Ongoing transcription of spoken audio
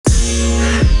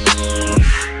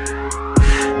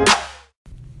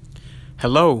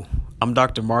Hello, I'm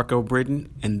Dr. Marco Britton,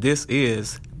 and this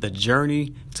is the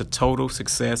Journey to Total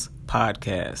Success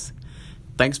podcast.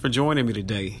 Thanks for joining me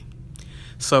today.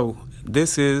 So,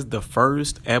 this is the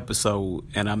first episode,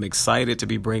 and I'm excited to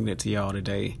be bringing it to y'all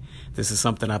today. This is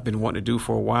something I've been wanting to do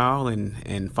for a while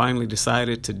and finally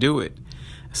decided to do it.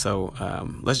 So,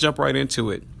 let's jump right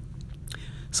into it.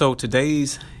 So,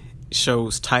 today's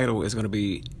show's title is going to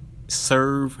be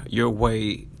Serve Your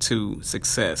Way to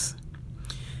Success.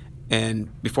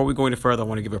 And before we go any further, I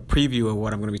want to give a preview of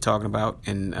what I'm going to be talking about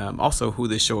and also who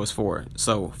this show is for.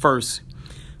 So first,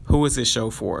 who is this show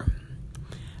for?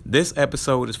 This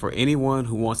episode is for anyone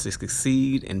who wants to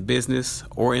succeed in business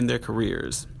or in their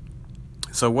careers.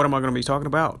 So what am I going to be talking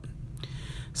about?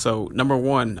 So number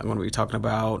one, I'm going to be talking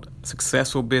about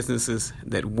successful businesses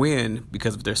that win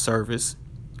because of their service.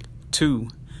 2,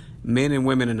 men and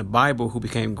women in the Bible who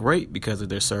became great because of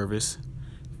their service.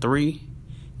 3,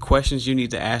 questions you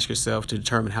need to ask yourself to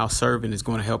determine how serving is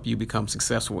going to help you become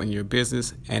successful in your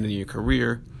business and in your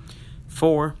career.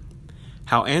 4,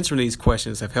 how answering these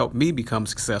questions have helped me become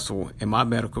successful in my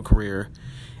medical career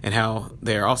and how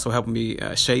they're also helping me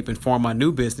shape and form my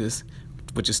new business,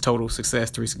 which is Total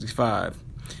Success 365.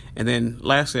 And then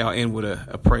lastly, I'll end with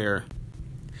a prayer.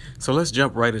 So let's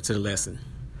jump right into the lesson.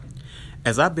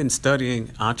 As I've been studying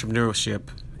entrepreneurship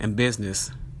and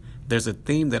business, there's a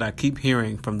theme that I keep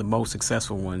hearing from the most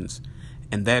successful ones,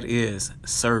 and that is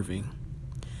serving.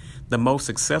 The most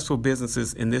successful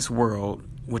businesses in this world,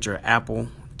 which are Apple,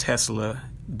 Tesla,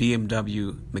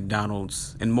 BMW,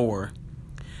 McDonald's, and more,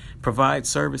 provide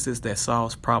services that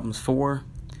solves problems for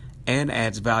and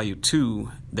adds value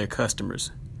to their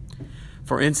customers.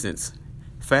 For instance,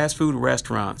 fast food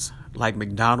restaurants like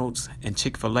McDonald's and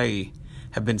Chick-fil-A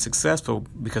have been successful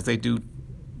because they do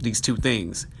these two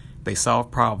things. They solve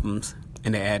problems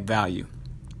and they add value.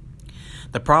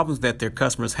 The problems that their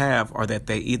customers have are that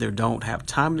they either don't have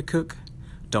time to cook,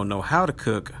 don't know how to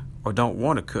cook, or don't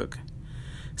want to cook.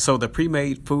 So the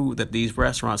pre-made food that these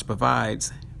restaurants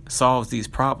provides solves these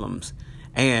problems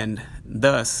and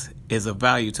thus is of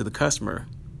value to the customer,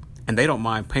 and they don't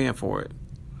mind paying for it.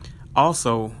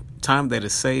 Also, time that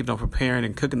is saved on preparing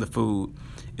and cooking the food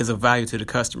is of value to the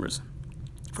customers.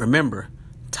 Remember,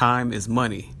 time is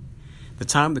money. The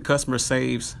time the customer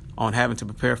saves on having to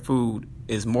prepare food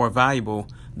is more valuable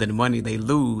than the money they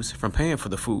lose from paying for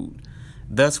the food.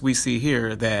 Thus, we see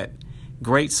here that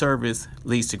great service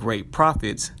leads to great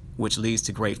profits, which leads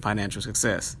to great financial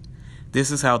success. This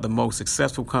is how the most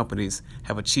successful companies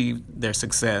have achieved their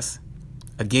success,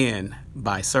 again,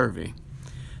 by serving.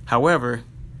 However,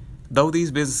 though these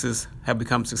businesses have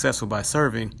become successful by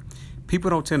serving,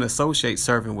 people don't tend to associate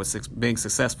serving with being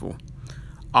successful.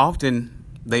 Often,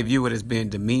 they view it as being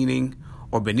demeaning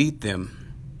or beneath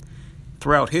them.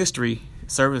 Throughout history,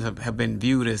 servants have been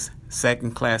viewed as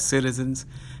second-class citizens,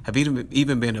 have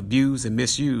even been abused and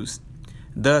misused.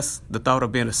 Thus, the thought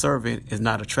of being a servant is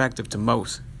not attractive to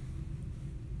most.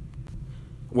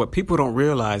 What people don't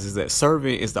realize is that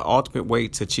serving is the ultimate way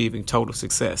to achieving total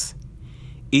success.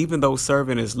 Even though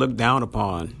serving is looked down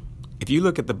upon, if you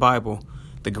look at the Bible,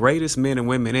 the greatest men and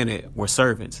women in it were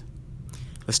servants.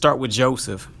 Let's start with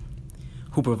Joseph,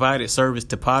 who provided service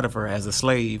to Potiphar as a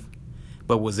slave,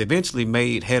 but was eventually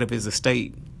made head of his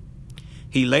estate.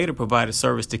 He later provided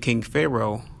service to King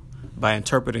Pharaoh by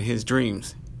interpreting his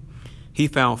dreams. He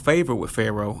found favor with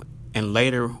Pharaoh and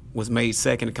later was made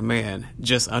second in command,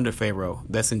 just under Pharaoh.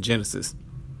 That's in Genesis.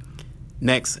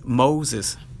 Next,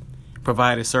 Moses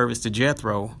provided service to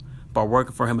Jethro by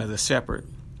working for him as a shepherd.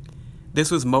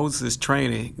 This was Moses'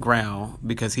 training ground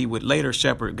because he would later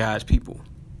shepherd God's people.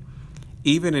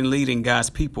 Even in leading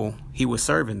God's people, he was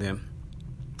serving them.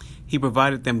 He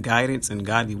provided them guidance and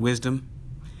godly wisdom.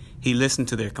 He listened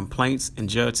to their complaints and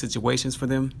judged situations for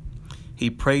them. He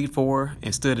prayed for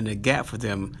and stood in the gap for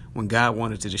them when God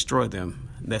wanted to destroy them.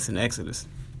 That's in Exodus.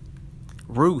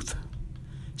 Ruth,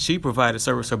 she provided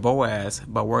service for Boaz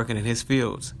by working in his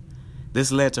fields.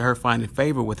 This led to her finding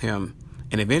favor with him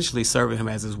and eventually serving him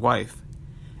as his wife,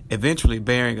 eventually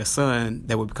bearing a son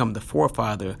that would become the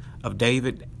forefather of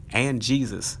David and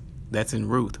Jesus. That's in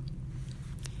Ruth.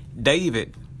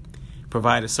 David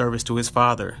provided service to his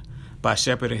father by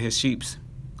shepherding his sheep.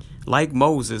 Like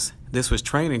Moses, this was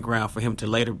training ground for him to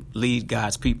later lead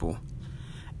God's people.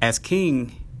 As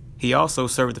king, he also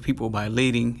served the people by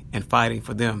leading and fighting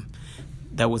for them.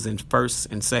 That was in 1st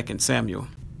and 2nd Samuel.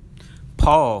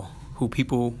 Paul, who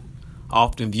people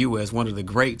often view as one of the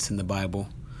greats in the Bible,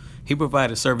 he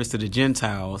provided service to the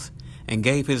Gentiles and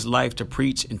gave his life to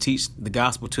preach and teach the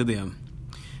gospel to them.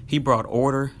 He brought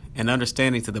order and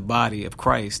understanding to the body of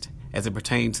Christ as it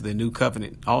pertains to the new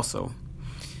covenant also.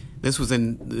 This was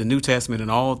in the New Testament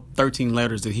and all 13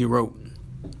 letters that he wrote.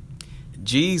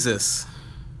 Jesus,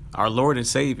 our Lord and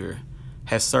Savior,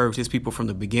 has served his people from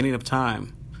the beginning of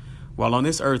time. While on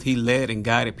this earth, he led and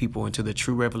guided people into the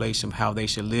true revelation of how they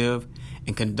should live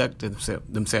and conduct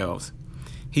themselves.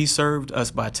 He served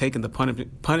us by taking the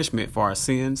punishment for our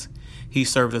sins. He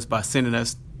served us by sending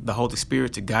us the Holy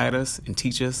Spirit to guide us and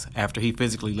teach us after he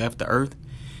physically left the earth.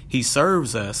 He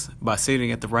serves us by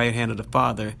sitting at the right hand of the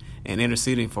Father and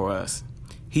interceding for us.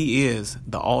 He is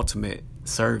the ultimate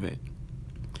servant.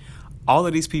 All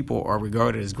of these people are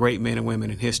regarded as great men and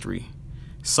women in history.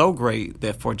 So great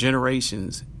that for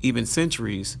generations, even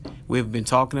centuries, we've been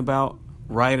talking about,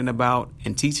 writing about,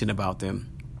 and teaching about them.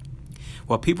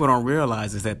 What people don't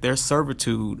realize is that their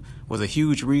servitude was a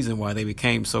huge reason why they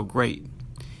became so great.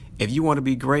 If you want to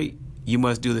be great, you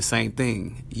must do the same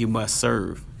thing. You must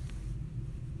serve.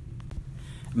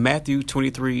 Matthew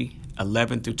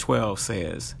 23:11-12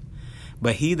 says,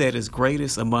 "But he that is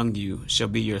greatest among you shall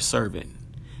be your servant,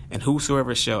 and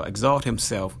whosoever shall exalt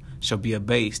himself shall be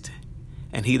abased,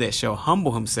 and he that shall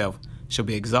humble himself shall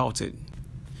be exalted."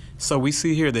 So we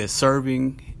see here that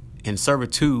serving and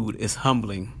servitude is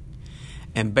humbling.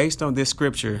 And based on this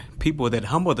scripture, people that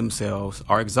humble themselves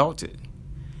are exalted.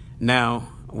 Now,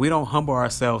 we don't humble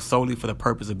ourselves solely for the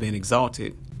purpose of being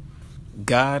exalted.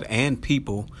 God and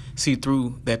people see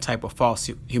through that type of false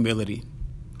humility.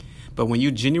 But when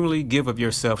you genuinely give of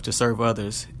yourself to serve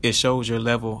others, it shows your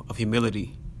level of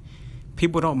humility.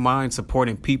 People don't mind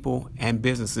supporting people and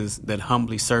businesses that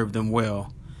humbly serve them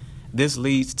well. This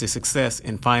leads to success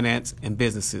in finance and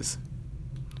businesses.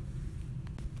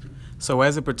 So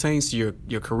as it pertains to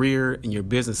your career and your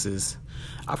businesses,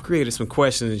 I've created some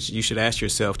questions you should ask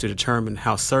yourself to determine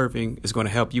how serving is going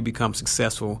to help you become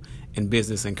successful in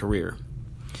business and career.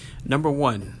 Number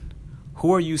one,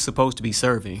 who are you supposed to be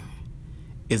serving?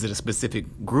 Is it a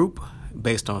specific group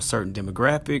based on certain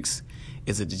demographics?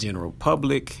 Is it the general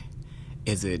public?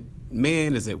 Is it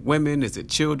men? Is it women? Is it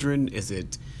children? Is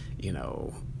it,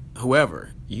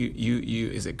 whoever?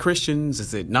 Is it Christians?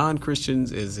 Is it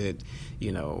non-Christians? Is it,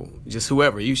 just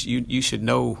whoever? You should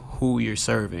know who you're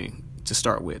serving to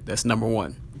start with. That's number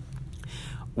one.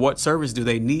 What service do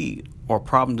they need or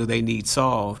problem do they need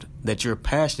solved that you're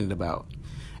passionate about?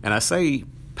 And I say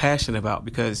passionate about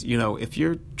because, if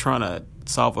you're trying to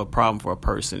solve a problem for a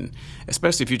person,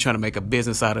 especially if you're trying to make a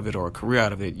business out of it or a career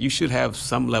out of it, you should have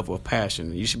some level of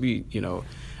passion. You should be,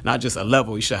 not just a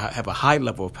level, you should have a high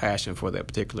level of passion for that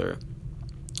particular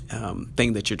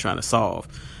thing that you're trying to solve.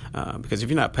 Because if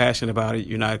you're not passionate about it,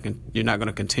 you're not going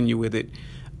to continue with it.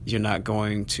 You're not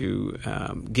going to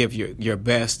give your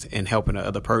best in helping the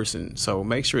other person. So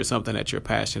make sure it's something that you're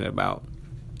passionate about.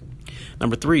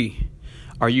 Number three,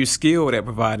 are you skilled at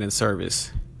providing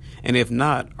service? And if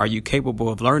not, are you capable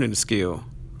of learning the skill?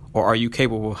 Or are you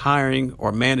capable of hiring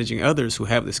or managing others who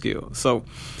have the skill? So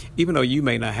even though you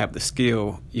may not have the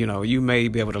skill, you may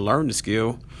be able to learn the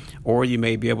skill, or you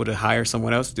may be able to hire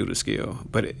someone else to do the skill.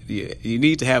 But you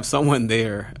need to have someone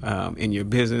there in your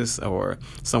business or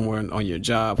someone on your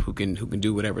job who can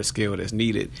do whatever skill that's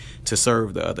needed to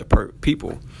serve the other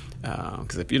people.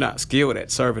 Because if you're not skilled at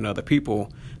serving other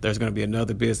people, there's going to be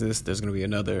another business, there's going to be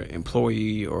another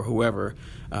employee or whoever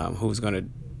who's going to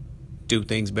do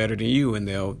things better than you, and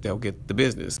they'll get the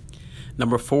business.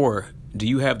 Number four, do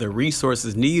you have the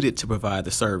resources needed to provide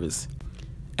the service?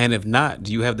 And if not,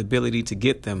 do you have the ability to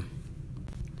get them?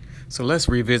 So let's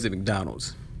revisit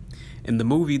McDonald's. In the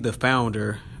movie The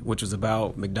Founder, which was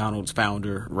about McDonald's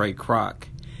founder, Ray Kroc,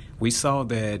 we saw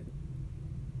that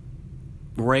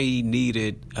Ray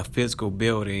needed a physical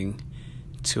building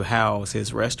to house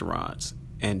his restaurants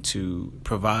and to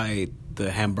provide the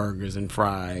hamburgers and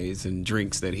fries and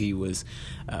drinks that he was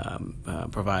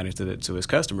providing to his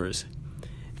customers.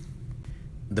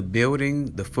 The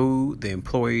building, the food, the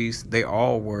employees, they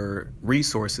all were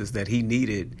resources that he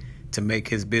needed to make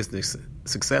his business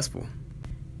successful.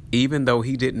 Even though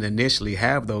he didn't initially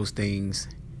have those things,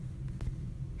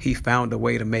 he found a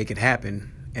way to make it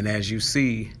happen. And as you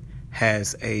see,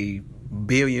 has a $1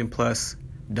 billion+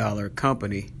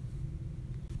 company,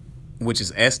 which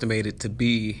is estimated to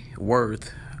be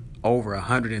worth over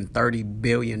 $130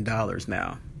 billion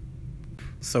now.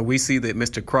 So we see that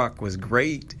Mr. Kroc was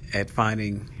great at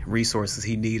finding resources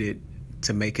he needed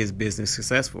to make his business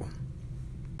successful.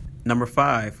 Number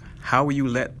five, how will you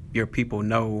let your people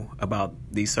know about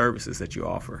these services that you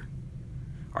offer?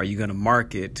 Are you going to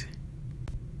market?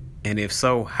 And if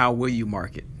so, how will you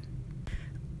market?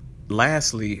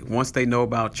 Lastly, once they know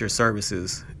about your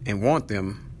services and want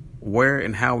them, where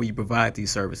and how will you provide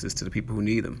these services to the people who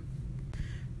need them?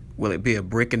 Will it be a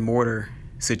brick and mortar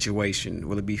situation?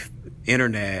 Will it be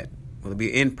internet? Will it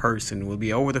be in person? Will it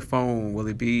be over the phone? Will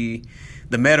it be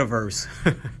the metaverse?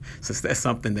 Since that's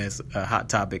something that's a hot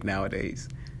topic nowadays.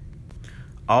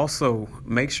 Also,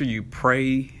 make sure you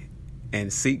pray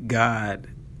and seek God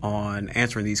on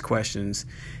answering these questions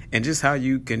and just how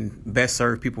you can best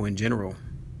serve people in general.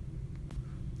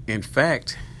 In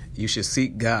fact, you should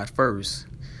seek God first.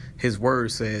 His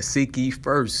word says, seek ye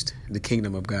first the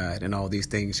kingdom of God, and all these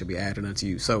things shall be added unto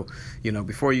you. So,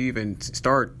 before you even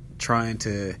start trying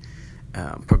to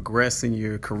progress in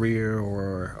your career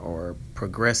or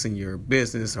progress in your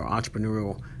business or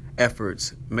entrepreneurial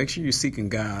efforts, make sure you're seeking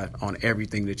God on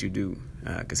everything that you do,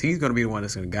 because he's going to be the one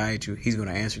that's going to guide you. He's going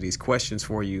to answer these questions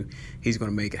for you. He's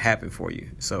going to make it happen for you.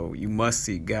 So you must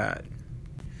seek God.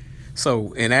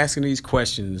 So in asking these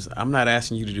questions, I'm not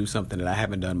asking you to do something that I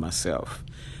haven't done myself.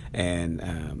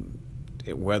 And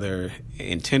whether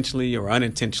intentionally or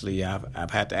unintentionally,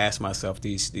 I've had to ask myself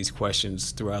these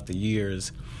questions throughout the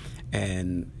years,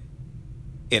 and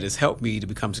it has helped me to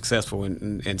become successful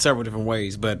in several different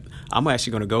ways. But I'm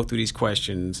actually going to go through these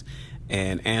questions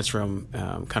and answer them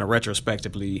kind of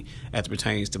retrospectively as it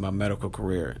pertains to my medical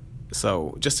career.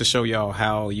 So just to show y'all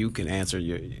how you can answer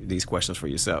these questions for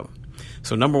yourself.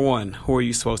 So number one, who are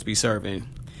you supposed to be serving?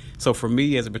 So for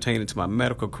me, as it pertained to my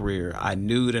medical career, I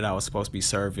knew that I was supposed to be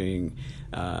serving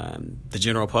the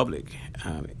general public.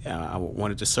 I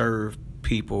wanted to serve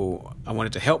people. I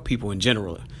wanted to help people in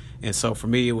general. And so for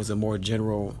me, it was a more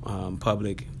general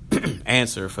public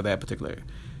answer for that particular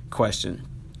question.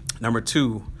 Number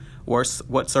two,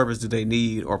 what service do they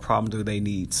need or problem do they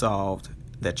need solved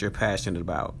that you're passionate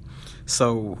about?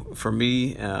 So for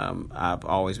me, I've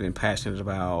always been passionate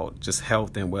about just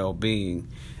health and well-being.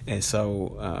 And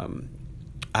so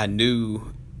I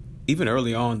knew even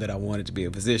early on that I wanted to be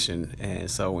a physician.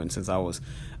 And since I was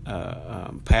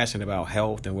passionate about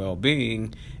health and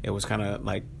well-being, it was kind of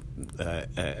like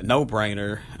a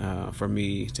no-brainer for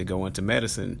me to go into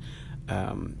medicine.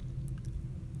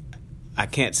 I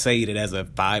can't say that as a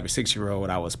 5 or 6 year old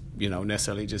I was,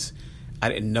 necessarily just, I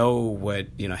didn't know what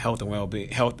health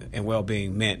and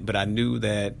well-being meant, but I knew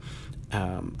that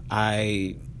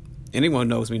anyone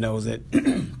knows me knows that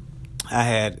I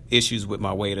had issues with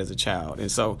my weight as a child,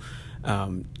 and so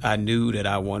I knew that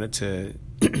I wanted to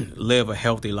live a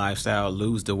healthy lifestyle,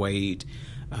 lose the weight.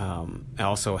 I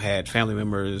also had family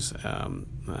members,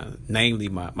 namely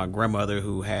my grandmother,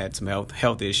 who had some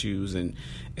health issues,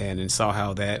 and saw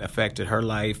how that affected her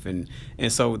life, and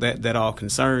so that all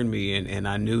concerned me, and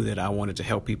I knew that I wanted to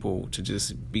help people to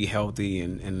just be healthy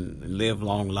and live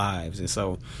long lives, and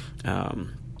so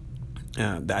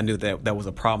I knew that was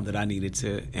a problem that I needed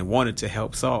to and wanted to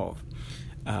help solve.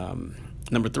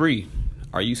 Number three,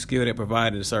 are you skilled at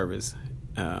providing the service?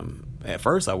 At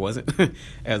first, I wasn't.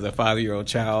 As a 5-year-old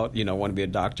child, want to be a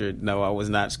doctor. No, I was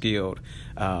not skilled.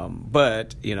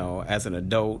 But as an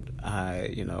adult,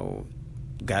 I,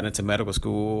 got into medical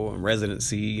school and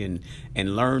residency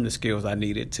and learned the skills I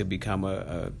needed to become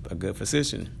a good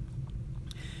physician.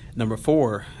 Number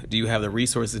four, do you have the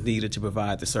resources needed to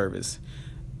provide the service?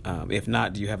 If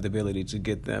not, do you have the ability to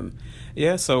get them?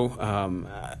 Yeah,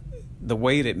 so the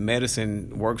way that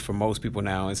medicine works for most people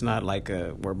now, it's not like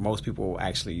where most people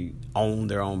actually own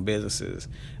their own businesses.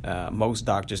 Most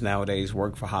doctors nowadays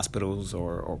work for hospitals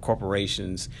or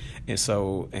corporations. And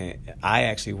so I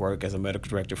actually work as a medical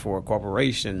director for a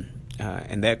corporation.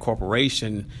 And that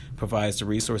corporation provides the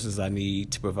resources I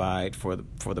need to provide for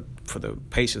the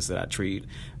patients that I treat.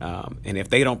 And if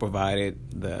they don't provide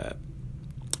it,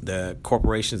 the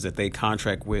corporations that they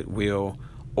contract with will,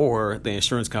 or the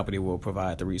insurance company will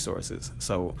provide the resources.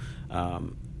 So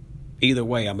either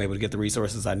way, I'm able to get the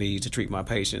resources I need to treat my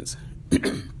patients.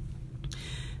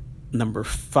 Number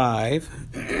five,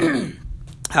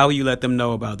 how will you let them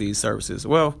know about these services?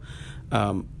 Well,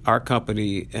 our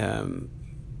company,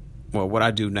 what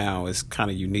I do now is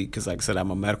kind of unique because, like I said,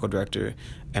 I'm a medical director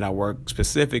and I work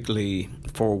specifically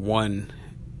for one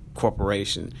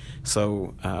corporation.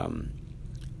 So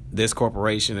this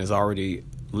corporation has already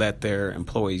let their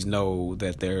employees know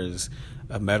that there's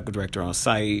a medical director on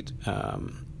site.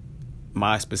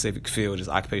 My specific field is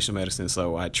occupational medicine,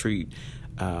 so I treat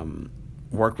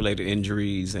work-related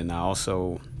injuries, and I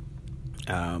also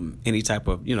any type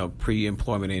of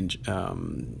pre-employment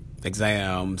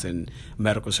exams and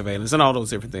medical surveillance and all those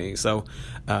different things. So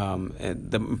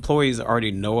and the employees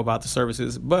already know about the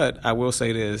services, but I will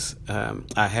say this,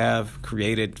 I have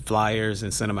created flyers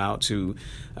and sent them out to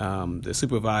the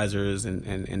supervisors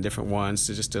and different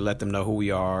ones to let them know who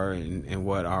we are and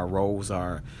what our roles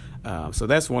are So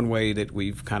that's one way that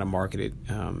we've kind of marketed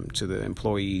to the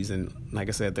employees. And like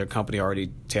I said, their company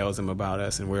already tells them about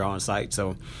us and we're on site.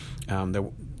 So they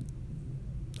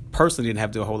personally didn't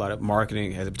have to do a whole lot of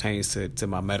marketing as it pertains to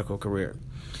my medical career.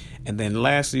 And then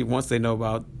lastly, once they know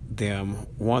about them,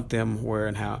 want them, where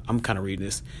and how, I'm kind of reading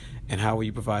this, and how will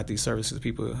you provide these services to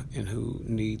people and who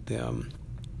need them?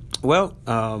 Well,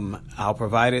 I'll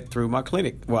provide it through my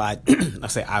clinic. Well, I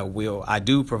say I will. I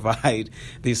do provide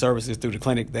these services through the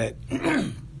clinic that,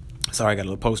 sorry, I got a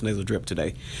little post-nasal drip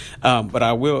today. But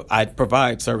I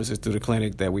provide services through the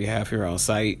clinic that we have here on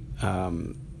site.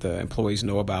 The employees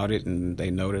know about it and they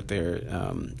know that they're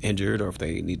injured, or if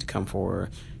they need to come for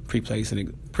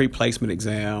pre-placement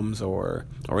exams or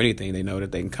anything, they know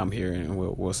that they can come here and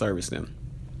we'll service them.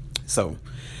 So,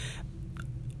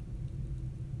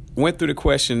 went through the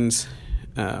questions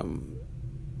as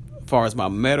far as my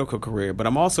medical career, but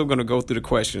I'm also going to go through the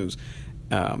questions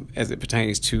as it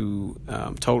pertains to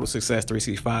Total Success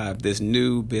 365, this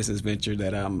new business venture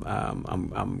that I'm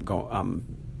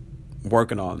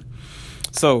working on.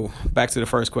 So back to the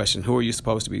first question: who are you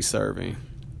supposed to be serving?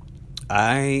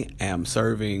 I am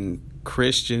serving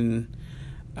Christian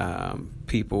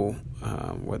people,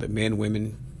 whether men,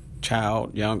 women,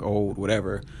 child, young, old,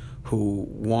 whatever, who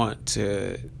want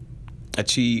to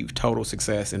achieve total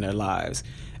success in their lives.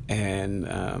 And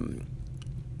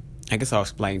I guess I'll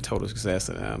explain total success.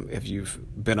 If you've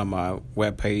been on my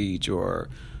webpage or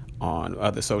on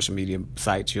other social media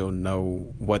sites, you'll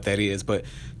know what that is. But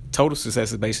total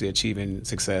success is basically achieving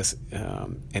success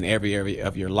in every area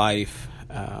of your life,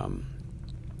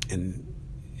 and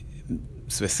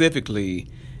specifically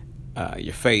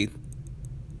your faith,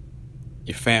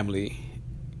 your family,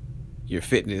 your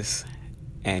fitness,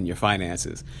 and your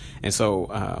finances. And so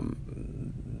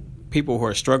people who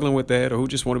are struggling with that, or who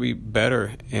just want to be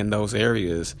better in those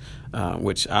areas,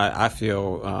 which I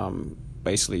feel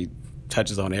basically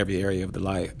touches on every area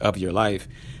of your life,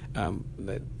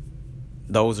 that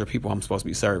those are people I'm supposed to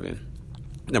be serving.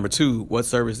 Number two, what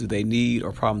service do they need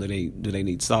or problem do they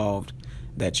need solved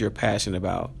that you're passionate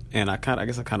about? And I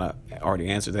guess I kind of already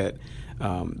answered that.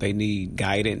 They need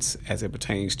guidance as it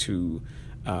pertains to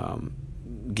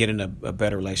getting a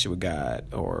better relationship with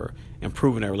God, or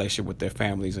improving their relationship with their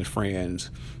families and friends,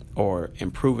 or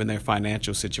improving their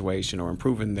financial situation, or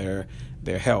improving their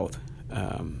health.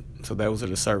 So those are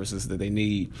the services that they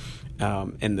need.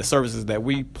 And the services that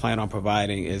we plan on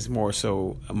providing is more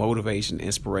so motivation,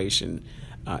 inspiration,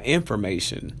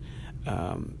 information.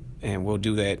 And we'll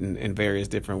do that in various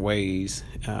different ways.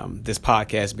 This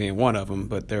podcast being one of them,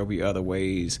 but there will be other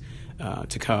ways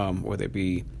to come, whether it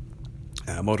be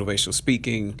motivational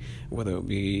speaking, whether it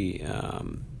be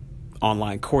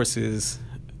online courses,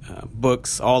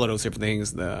 books, all of those different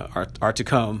things are to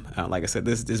come. Like I said,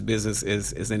 this business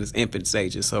is in its infant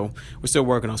stages, so we're still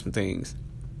working on some things.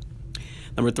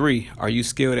 Number three, are you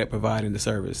skilled at providing the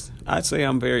service? I'd say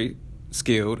I'm very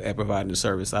skilled at providing the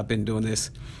service. I've been doing this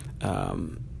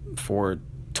for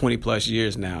 20 plus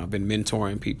years now. I've been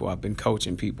mentoring people. I've been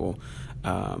coaching people.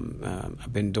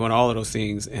 I've been doing all of those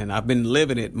things, and I've been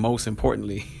living it, most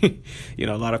importantly. A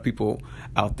lot of people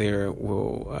out there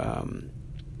will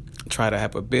try to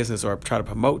have a business or try to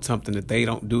promote something that they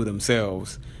don't do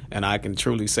themselves. And I can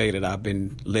truly say that I've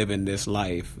been living this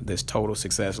life, this total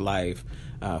success life,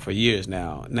 for years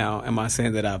now. Now, am I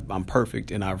saying that I'm perfect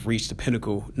and I've reached the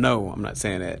pinnacle? No, I'm not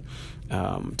saying that.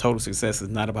 Total success is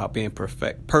not about being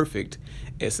perfect.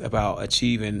 It's about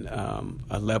achieving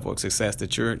a level of success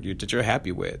that you're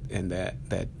happy with, and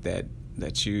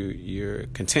that you're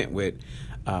content with.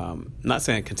 Not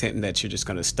saying content in that you're just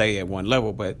going to stay at one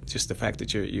level, but just the fact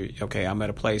that you're okay. I'm at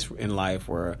a place in life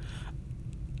where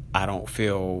I don't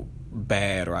feel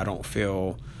bad, or I don't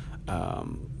feel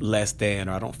less than,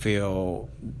 or I don't feel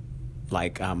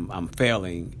like I'm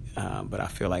failing, but I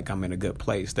feel like I'm in a good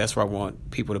place. That's where I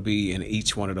want people to be in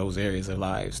each one of those areas of their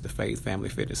lives: the faith, family,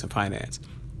 fitness, and finance.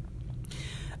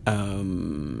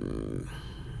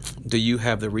 Do you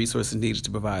have the resources needed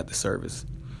to provide the service?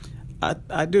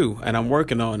 I do, and I'm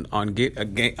working on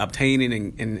obtaining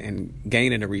and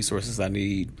gaining the resources I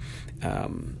need.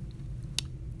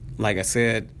 Like I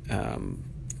said,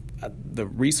 the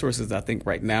resources I think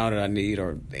right now that I need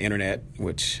are the internet,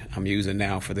 which I'm using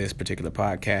now for this particular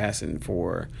podcast and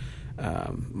for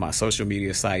my social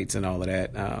media sites and all of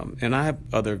that. And I have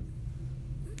other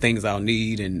things I'll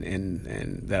need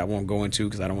and that I won't go into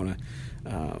because I don't want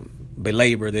to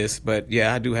belabor this. But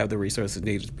yeah, I do have the resources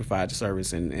needed to provide the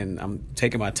service, and I'm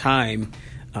taking my time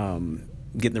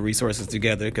getting the resources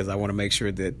together because I want to make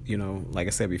sure that, like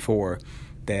I said before,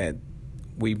 that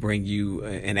we bring you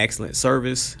an excellent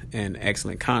service and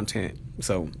excellent content.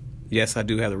 So yes, I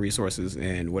do have the resources,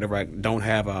 and whatever I don't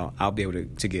have, I'll be able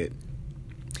to get.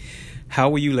 How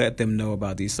will you let them know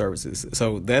about these services?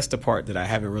 So that's the part that I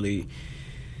haven't really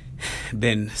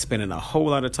been spending a whole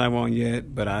lot of time on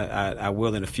yet, but I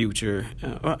will in the future.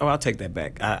 I'll take that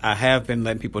back. I have been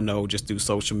letting people know just through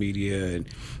social media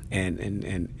and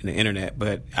the internet,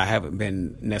 but I haven't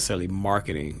been necessarily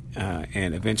marketing.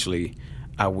 And eventually,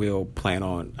 I do plan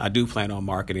on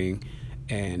marketing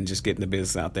and just getting the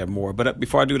business out there more. But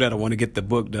before I do that, I want to get the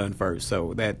book done first.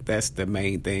 So that's the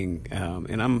main thing.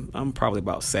 And I'm probably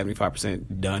about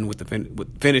 75% done with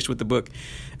finished with the book.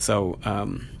 So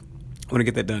I want to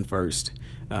get that done first,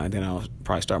 and then I'll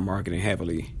probably start marketing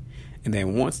heavily. And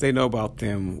then once they know about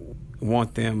them,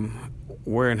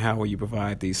 where and how will you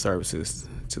provide these services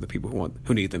to the people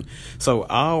who need them? So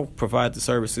I'll provide the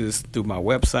services through my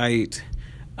website.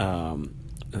 As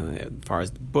far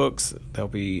as the books, they'll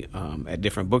be at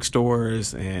different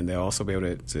bookstores, and they'll also be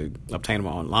able to obtain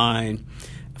them online.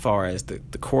 As far as the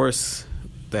course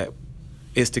that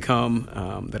is to come,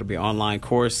 that'll be an online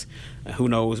course. Who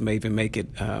knows, may even make it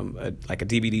like a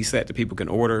DVD set that people can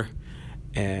order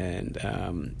and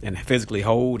physically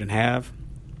hold and have.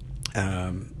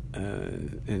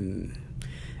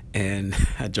 And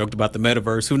I joked about the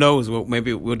metaverse. Who knows?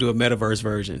 Maybe we'll do a metaverse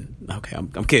version. Okay,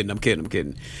 I'm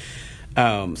kidding.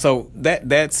 So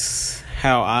that's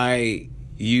how I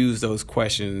use those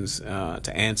questions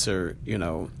to answer,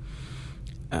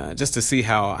 just to see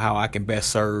how I can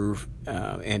best serve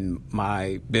in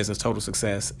my business Total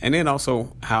Success, and then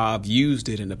also how I've used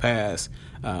it in the past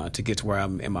to get to where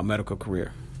I'm in my medical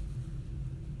career.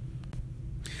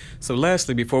 So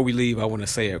lastly, before we leave, I want to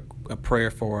say a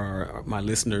prayer for my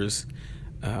listeners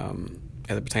as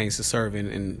it pertains to serving,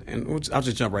 and I'll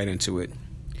just jump right into it.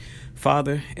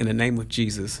 Father, in the name of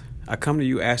Jesus, I come to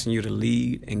you asking you to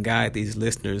lead and guide these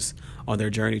listeners on their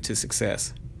journey to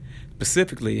success.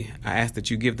 Specifically, I ask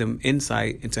that you give them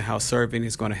insight into how serving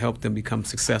is going to help them become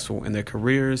successful in their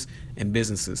careers and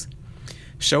businesses.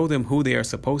 Show them who they are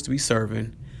supposed to be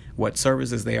serving, what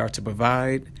services they are to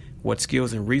provide, what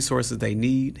skills and resources they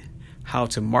need, how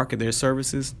to market their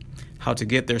services, how to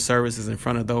get their services in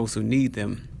front of those who need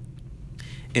them.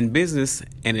 In business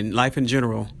and in life in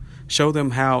general, show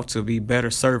them how to be better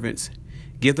servants,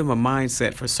 give them a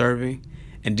mindset for serving,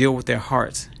 and deal with their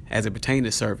hearts as it pertains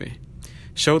to serving.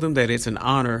 Show them that it's an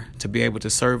honor to be able to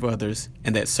serve others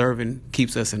and that serving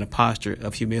keeps us in a posture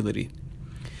of humility.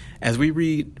 As we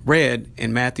read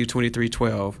in Matthew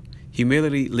 23:12,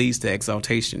 humility leads to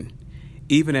exaltation.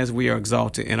 Even as we are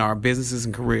exalted in our businesses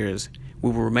and careers,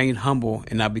 we will remain humble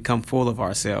and not become full of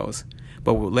ourselves,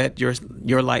 but will let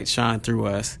your light shine through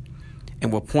us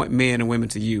and will point men and women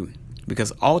to you,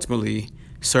 because ultimately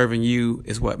serving you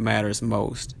is what matters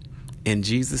most. In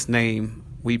Jesus' name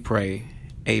we pray.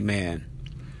 Amen.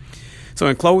 So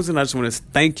in closing, I just want to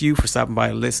thank you for stopping by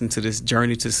and listening to this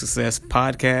Journey to Success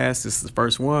podcast. This is the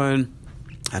first one.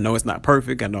 I know it's not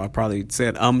perfect. I know I probably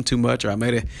said too much, or I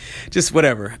made it just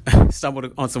whatever,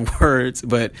 stumbled on some words,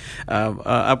 but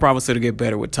I promise it'll get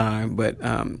better with time. But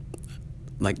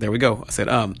there we go. I said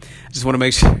I just want to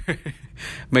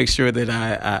make sure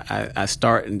that I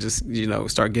start and just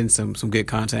start getting some good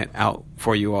content out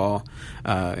for you all,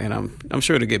 and I'm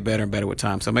sure it'll get better and better with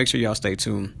time. So make sure y'all stay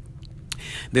tuned.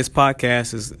 This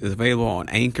podcast is available on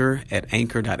Anchor at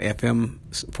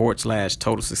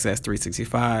anchor.fm/Total Success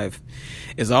 365.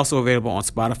 It's also available on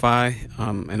Spotify,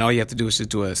 and all you have to do is just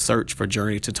do a search for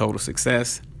Journey to Total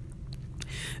Success.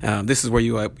 This is where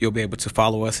you'll be able to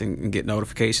follow us and get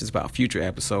notifications about future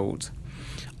episodes.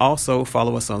 Also,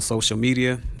 follow us on social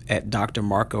media at Dr.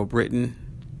 Marco Britton,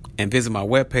 and visit my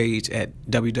webpage at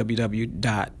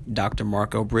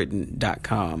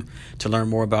www.drmarcobritton.com to learn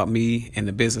more about me and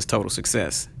the business Total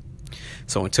Success.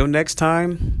 So until next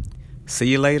time, see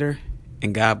you later,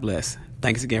 and God bless.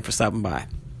 Thanks again for stopping by.